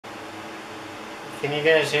Can you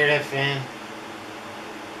guys hear that fan?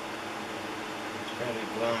 It's probably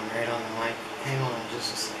blowing right on the mic. Hang on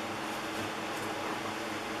just a second.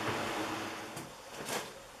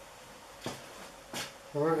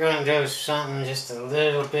 We're going to do something just a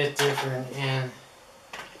little bit different, and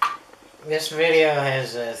this video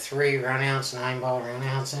has 3 runouts, 9-ball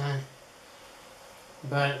runouts in it.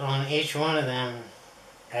 But on each one of them,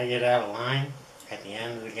 I get out of line at the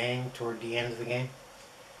end of the game, toward the end of the game.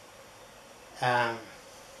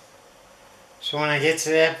 So when I get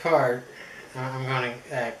to that part, I'm going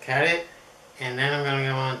to cut it, and then I'm going to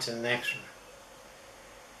go on to the next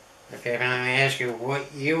one. Okay, now I'm going to ask you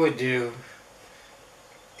what you would do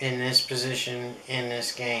in this position in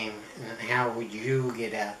this game, and how would you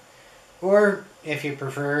get out? Or, if you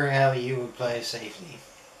prefer, how you would play safety.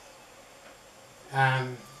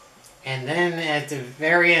 And then at the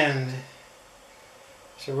very end,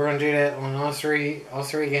 so we're going to do that on all three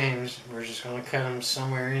games. We're just going to cut them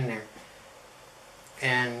somewhere in there.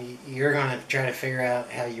 And you're going to try to figure out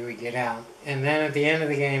how you would get out. And then at the end of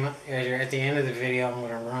the game, or at the end of the video, I'm going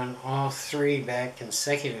to run all 3 back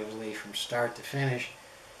consecutively from start to finish.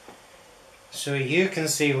 So you can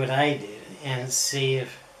see what I did and see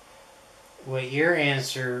if what your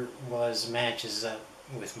answer was matches up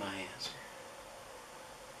with my answer.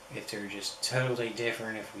 If they're just totally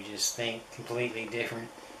different, if we just think completely different.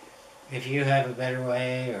 If you have a better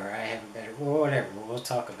way or I have a better, well, whatever, we'll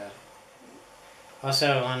talk about it.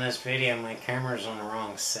 Also, on this video, my camera's on the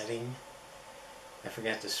wrong setting. I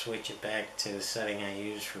forgot to switch it back to the setting I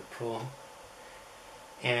used for pool.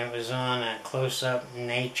 And it was on a close-up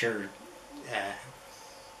nature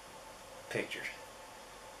pictures.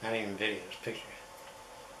 Not even videos, pictures.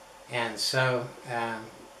 And so,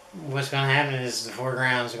 what's going to happen is the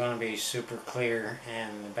foreground's going to be super clear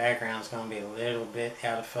and the background's going to be a little bit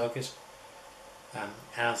out of focus. I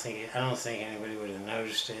don't think anybody would have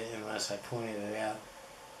noticed it unless I pointed it out.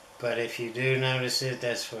 But if you do notice it,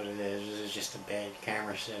 that's what it is. It's just a bad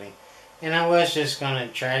camera setting. And I was just going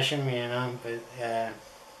to trash them, you know, but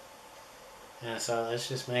and I thought, let's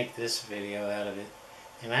just make this video out of it.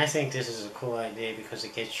 And I think this is a cool idea because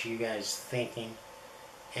it gets you guys thinking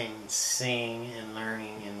and seeing and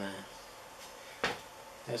learning, and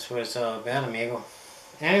that's what it's all about, amigo.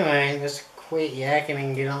 Anyway, let's quit yakking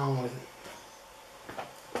and get on with it.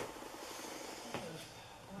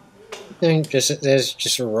 I think there's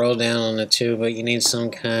just a roll down on the 2, but you need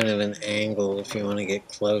some kind of an angle if you want to get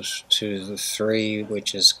close to the 3,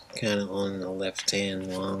 which is kind of on the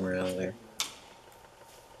left-hand long rail there.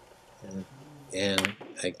 And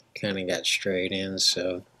I kind of got straight in,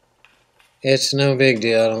 so it's no big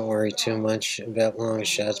deal. I don't worry too much about long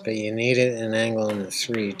shots, but you need it an angle on the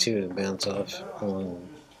 3 too to bounce off on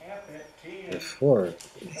the 4.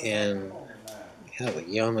 And hell,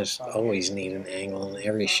 you almost always need an angle on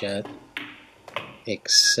every shot,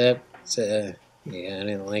 except yeah, I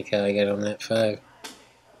didn't like how I got on that 5.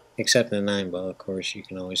 Except the 9-ball, of course, you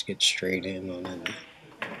can always get straight in on it.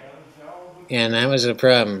 And that was the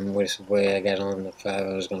problem with the way I got on the 5.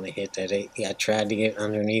 I was going to hit that 8. Yeah, I tried to get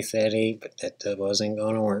underneath that 8, but that wasn't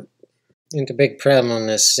going to work. And the big problem on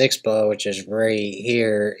this 6-ball, which is right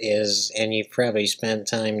here, is, and you probably spent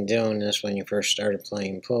time doing this when you first started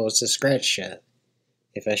playing pool, it's a scratch shot.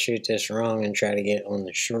 If I shoot this wrong and try to get on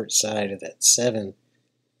the short side of that 7,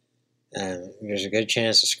 there's a good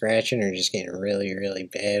chance of scratching or just getting really, really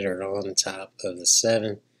bad or on top of the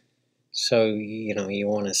 7. So, you know, you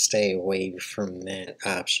want to stay away from that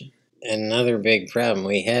option. Another big problem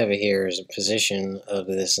we have here is a position of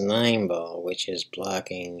this 9-ball, which is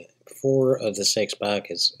blocking 4 of the 6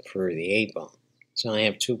 pockets for the 8-ball. So I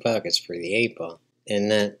have 2 pockets for the 8-ball.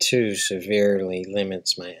 And that too severely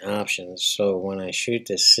limits my options. So when I shoot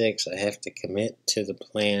the 6, I have to commit to the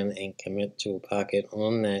plan and commit to a pocket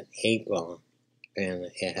on that 8-ball.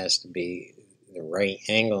 And it has to be the right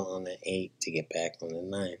angle on the 8 to get back on the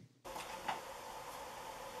 9.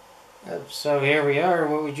 So here we are.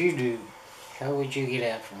 What would you do? How would you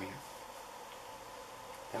get out from here?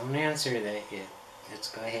 Don't answer that yet. Let's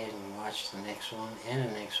go ahead and watch the next one and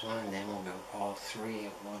the next one, and then we'll go all 3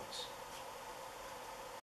 at once.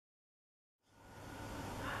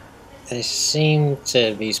 I seem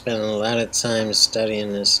to be spending a lot of time studying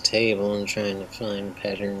this table and trying to find a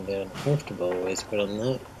pattern that I'm comfortable with, but I'm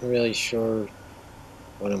not really sure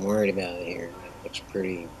what I'm worried about here. It looks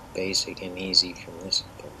pretty basic and easy from this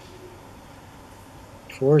point.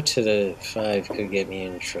 4 to the 5 could get me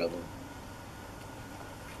in trouble.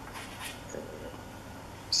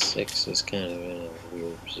 6 is kind of in a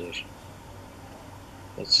weird position.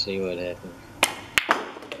 Let's see what happens.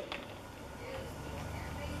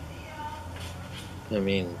 I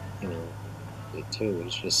mean, you know, The 2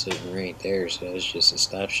 is just sitting right there, so it's just a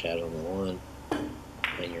stop shot on the 1.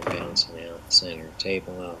 And you're bouncing out center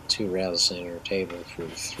table, out 2 rounds center table for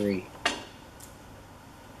the 3.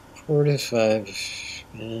 4 to 5.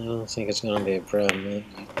 I don't think it's going to be a problem.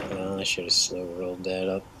 I should have slow rolled that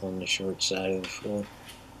up on the short side of the 4.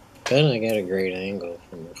 But I got a great angle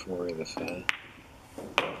from the 4 to the 5.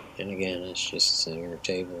 And again, it's just center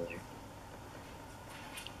table there.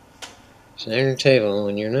 Center table,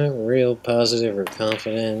 when you're not real positive or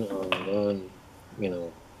confident on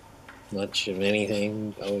doing, much of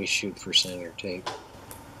anything, always shoot for center table.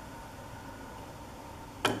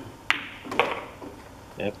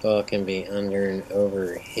 That ball can be under and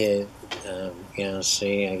over hit.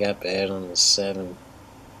 See, I got bad on the 7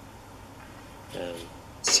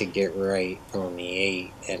 to get right on the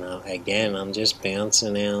 8. And again, I'm just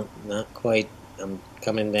bouncing out, not quite, I'm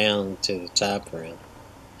coming down to the top round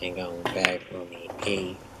and going back on the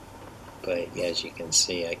 8. But as you can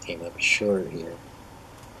see, I came up short here.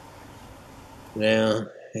 Now,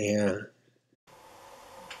 yeah.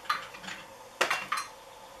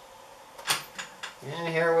 And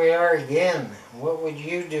here we are again. What would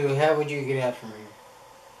you do? How would you get out from here?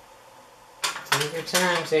 Take your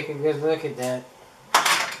time, take a good look at that.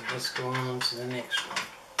 Let's go on to the next one.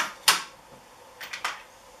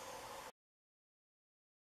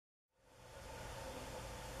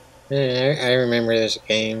 I remember this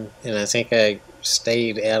game, and I think I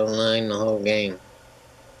stayed out of line the whole game.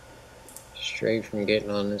 Straight from getting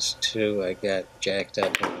on this 2, I got jacked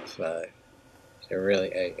up on the 5. So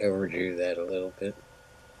really, I overdrew that a little bit.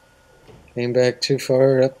 Came back too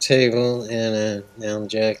far up table, and now I'm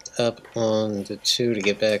jacked up on the 2 to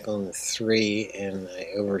get back on the 3, and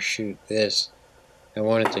I overshoot this. I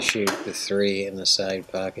wanted to shoot the 3 in the side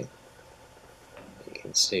pocket. You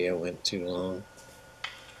can see I went too long.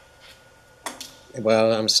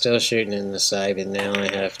 Well, I'm still shooting in the side, and now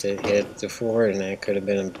I have to hit the 4, and that could have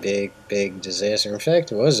been a big, big disaster. In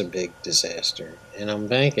fact, it was a big disaster. And I'm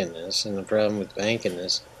banking this, and the problem with banking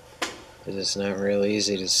this is it's not real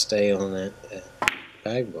easy to stay on that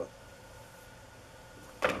guide book.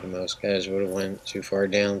 Most guys would have went too far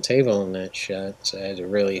down table on that shot, so I had to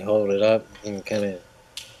really hold it up and kind of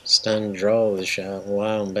stun draw the shot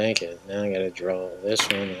while I'm banking it. Now I got to draw this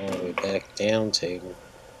one all the way back down table.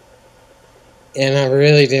 And I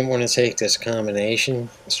really didn't want to take this combination,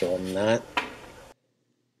 so I'm not.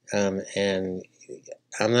 And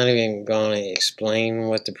I'm not even going to explain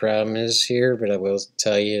what the problem is here, but I will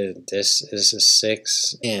tell you this is a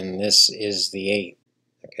 6 and this is the 8.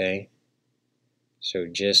 Okay? So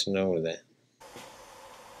just know that.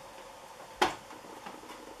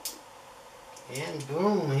 And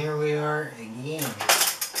boom, here we are again.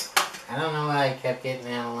 I don't know why I kept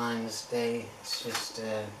getting out of line this day. It's just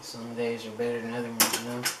some days are better than other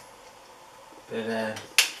ones, But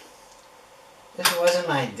this wasn't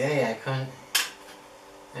my day. I couldn't.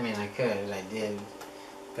 I mean, I could. I did.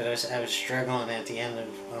 But I was struggling at the end of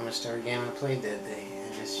almost every game I played that day.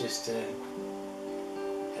 And it's just I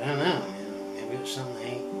don't know, man. Maybe it was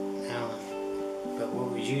something I don't know. But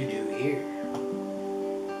what would you do here?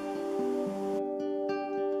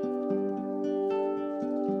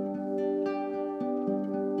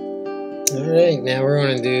 Alright, now we're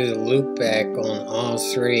going to do the loop back on all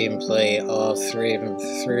 3 and play all 3 of them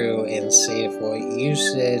through and see if what you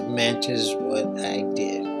said matches what I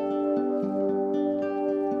did.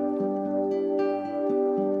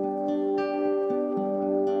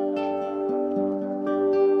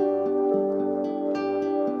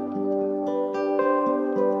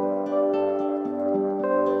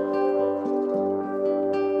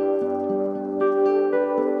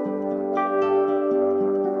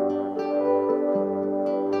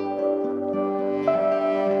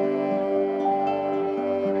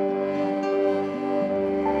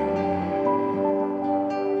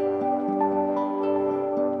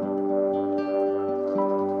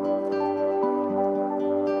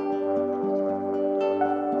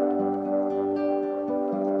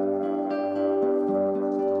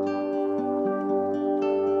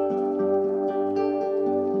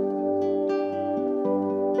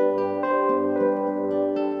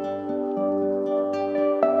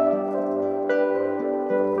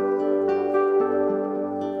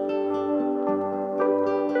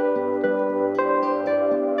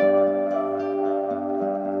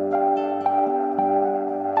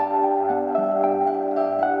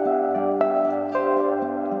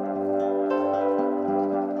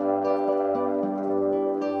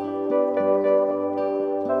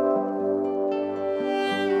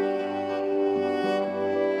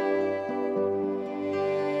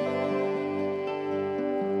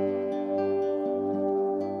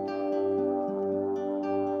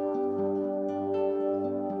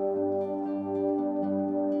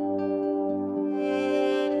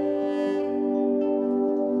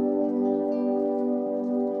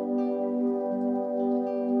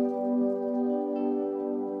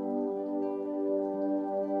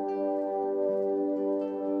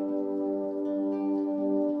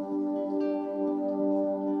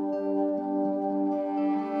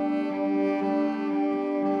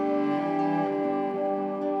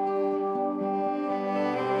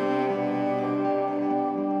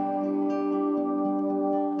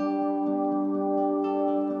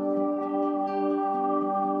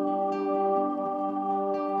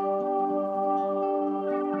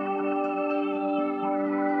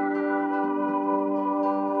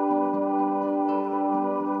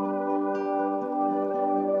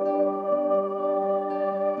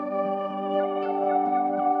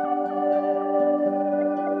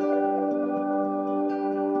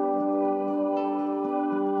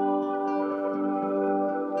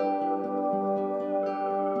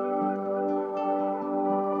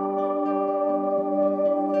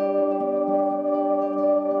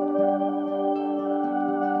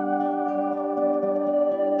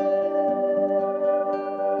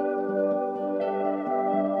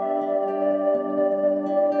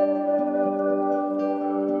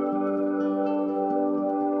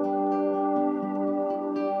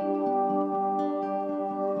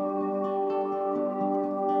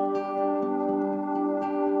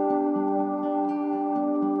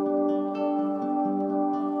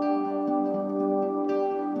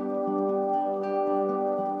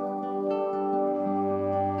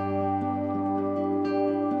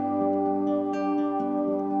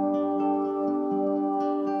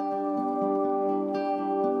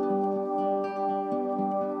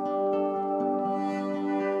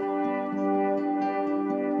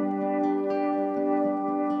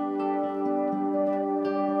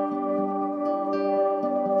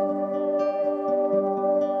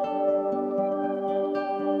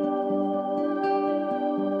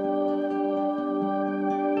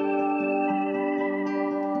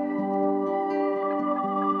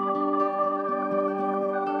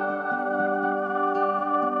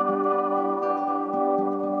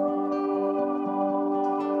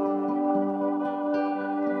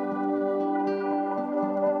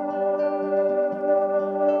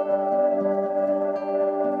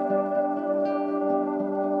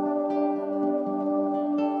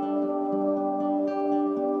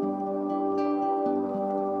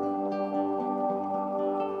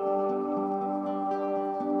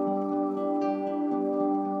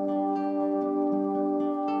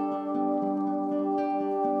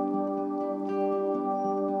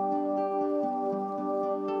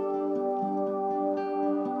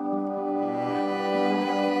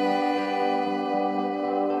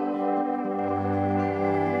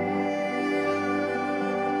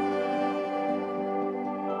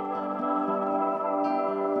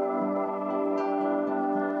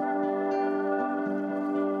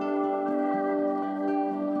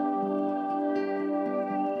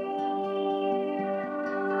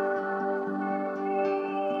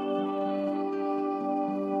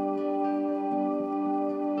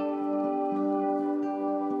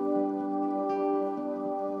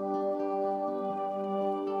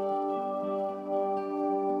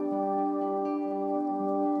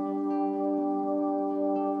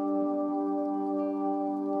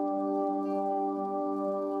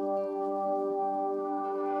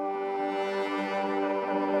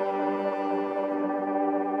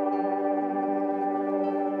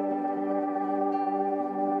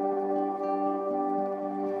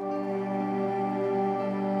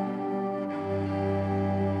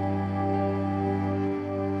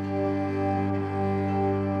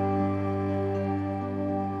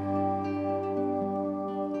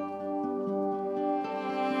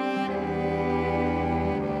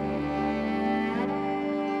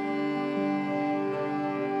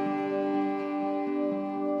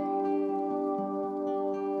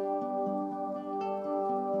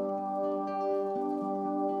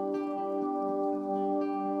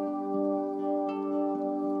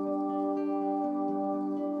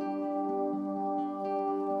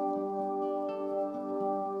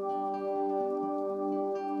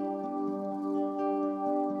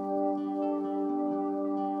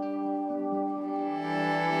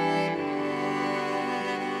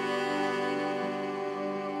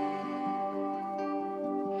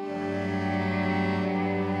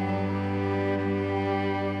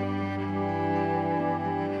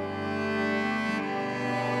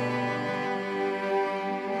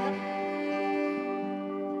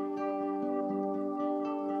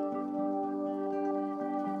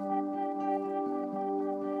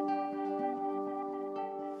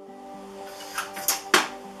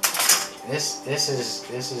 This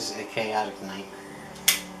is a chaotic nightmare.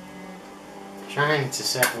 Trying to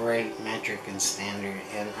separate metric and standard,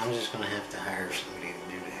 and I'm just gonna have to hire somebody to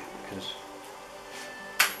do that because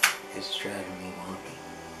it's driving me wonky.